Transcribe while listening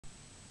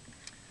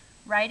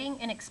Writing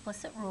an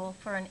explicit rule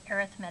for an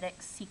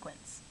arithmetic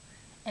sequence.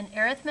 An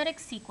arithmetic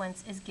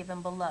sequence is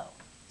given below.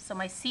 So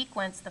my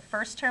sequence, the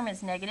first term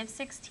is negative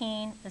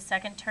 16, the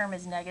second term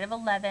is negative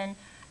 11,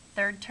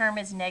 third term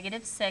is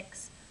negative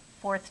 6,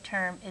 fourth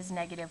term is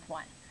negative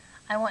 1.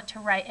 I want to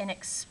write an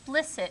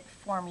explicit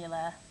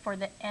formula for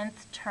the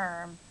nth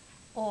term,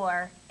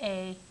 or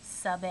a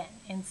sub n,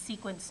 in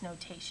sequence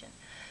notation.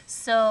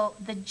 So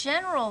the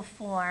general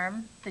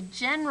form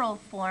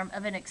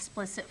of an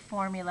explicit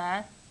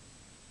formula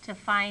to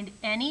find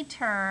any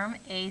term,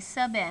 a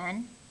sub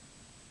n,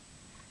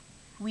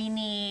 we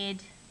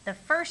need the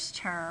first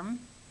term,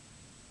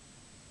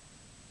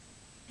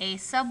 a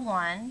sub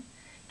 1.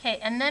 Okay,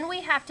 and then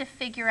we have to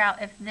figure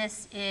out if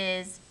this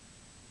is,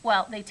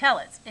 well, they tell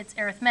us it's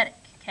arithmetic.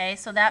 Okay,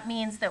 so that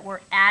means that we're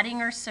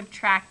adding or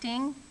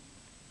subtracting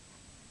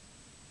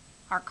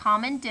our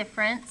common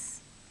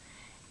difference,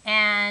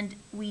 and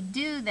we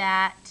do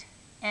that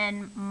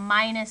n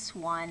minus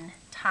 1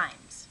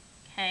 times.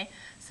 Okay,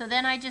 so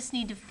then I just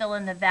need to fill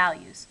in the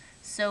values.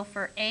 So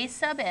for a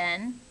sub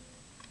n,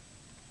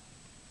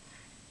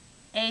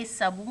 a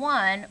sub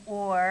 1,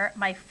 or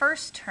my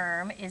first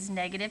term, is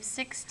negative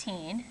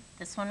 16.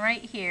 This one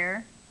right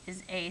here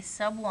is a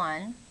sub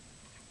 1.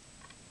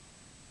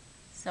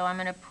 So I'm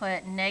going to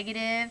put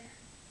negative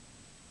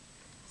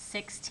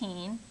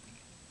 16.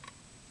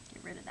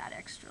 Get rid of that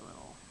extra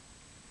little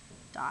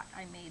dot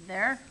I made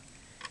there.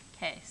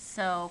 Okay,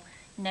 so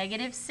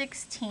negative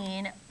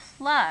 16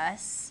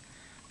 plus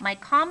my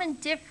common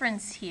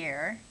difference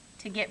here.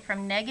 To get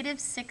from negative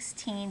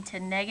 16 to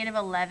negative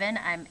 11,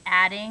 I'm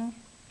adding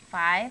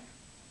 5.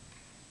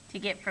 To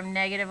get from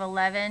negative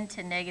 11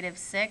 to negative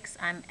 6,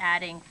 I'm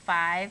adding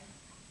 5.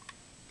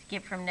 To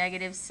get from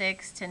negative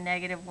 6 to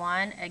negative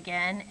 1,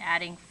 again,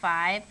 adding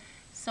 5.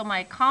 So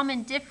my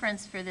common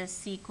difference for this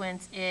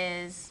sequence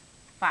is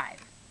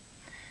 5.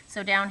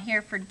 So down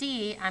here for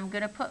D, I'm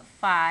going to put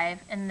 5,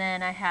 and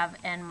then I have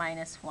n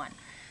minus 1.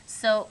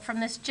 So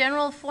from this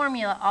general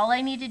formula, all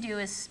I need to do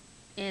is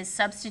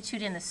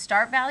substitute in the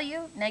start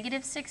value,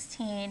 negative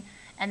 16,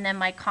 and then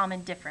my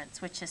common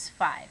difference, which is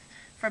 5.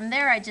 From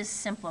there, I just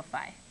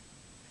simplify.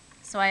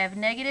 So I have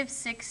negative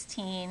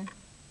 16.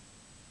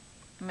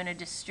 I'm going to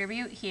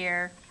distribute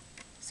here.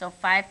 So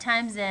 5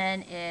 times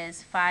n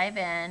is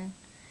 5n.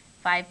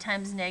 5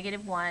 times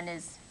negative 1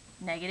 is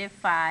negative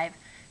 5.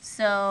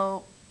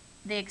 So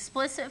the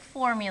explicit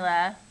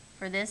formula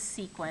for this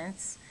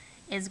sequence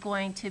is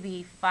going to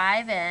be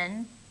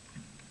 5n,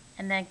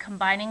 and then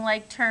combining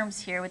like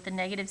terms here with the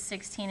negative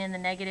 16 and the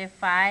negative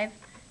 5,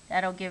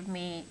 that'll give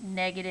me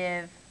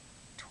negative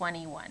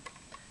 21.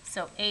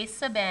 So a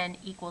sub n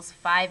equals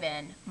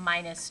 5n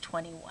minus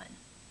 21.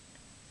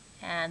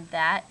 And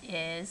that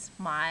is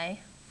my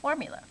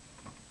formula.